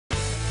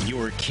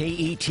Your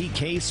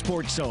KETK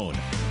Sports Zone,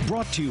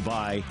 brought to you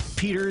by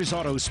Peters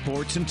Auto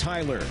Sports in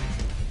Tyler.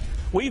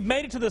 We've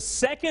made it to the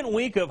second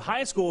week of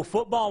high school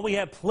football. We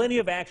have plenty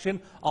of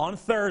action on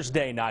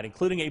Thursday night,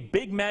 including a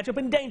big matchup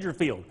in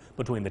Daingerfield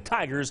between the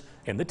Tigers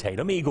and the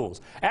Tatum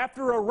Eagles.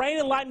 After a rain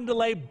and lightning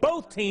delay,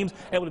 both teams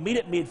able to meet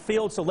at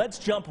midfield, so let's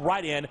jump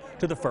right in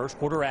to the first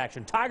quarter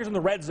action. Tigers in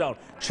the red zone.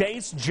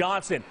 Chase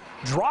Johnson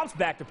drops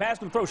back to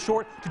pass and throw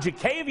short to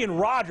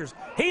Jacavian Rogers.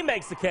 He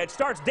makes the catch,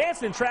 starts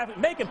dancing in traffic,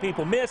 making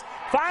people miss,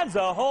 finds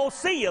a hole,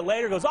 see you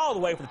later, goes all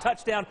the way for the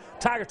touchdown.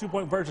 Tigers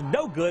two-point conversion,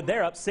 no good.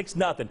 They're up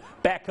 6-0.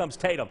 Back comes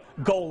Tatum,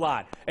 goal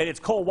line, and it's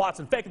Cole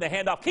Watson faking the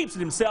handoff, keeps it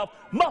himself,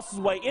 muscles his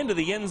way into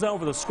the end zone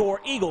for the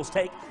score. Eagles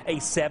take a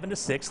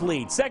 7-6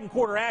 lead. Second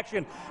quarter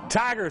action,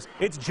 Tigers,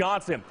 it's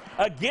Johnson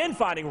again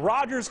finding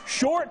Rogers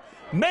short,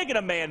 making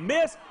a man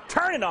miss,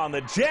 turning on the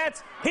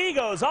Jets. He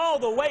goes all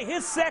the way,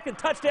 his second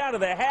touchdown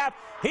of the half.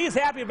 He's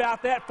happy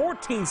about that.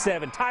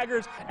 14-7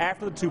 Tigers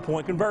after the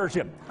two-point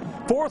conversion.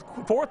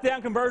 Fourth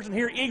down conversion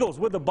here. Eagles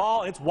with the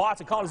ball. It's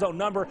Watson calling his own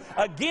number.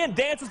 Again,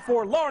 dances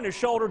forward, lowering his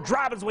shoulder,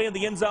 driving his way in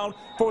the end zone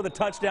for the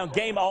touchdown.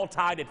 Game all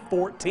tied at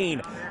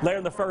 14. Later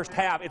in the first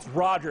half, it's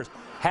Rogers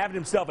having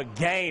himself a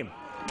game.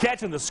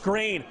 Catching the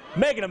screen,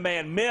 making a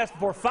man miss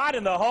before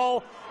finding the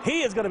hole.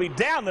 He is going to be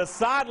down the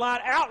sideline,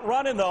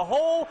 outrunning the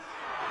whole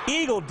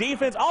Eagle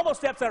defense. Almost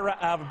steps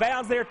out of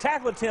bounds there.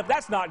 Tackle attempt,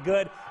 that's not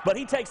good, but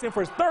he takes in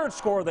for his third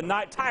score of the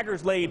night.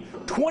 Tigers lead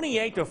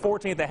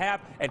 28-14 at the half.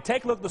 And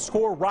take a look at the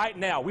score right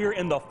now. We are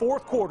in the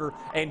fourth quarter,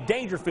 and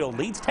Daingerfield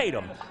leads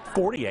Tatum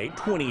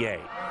 48-28.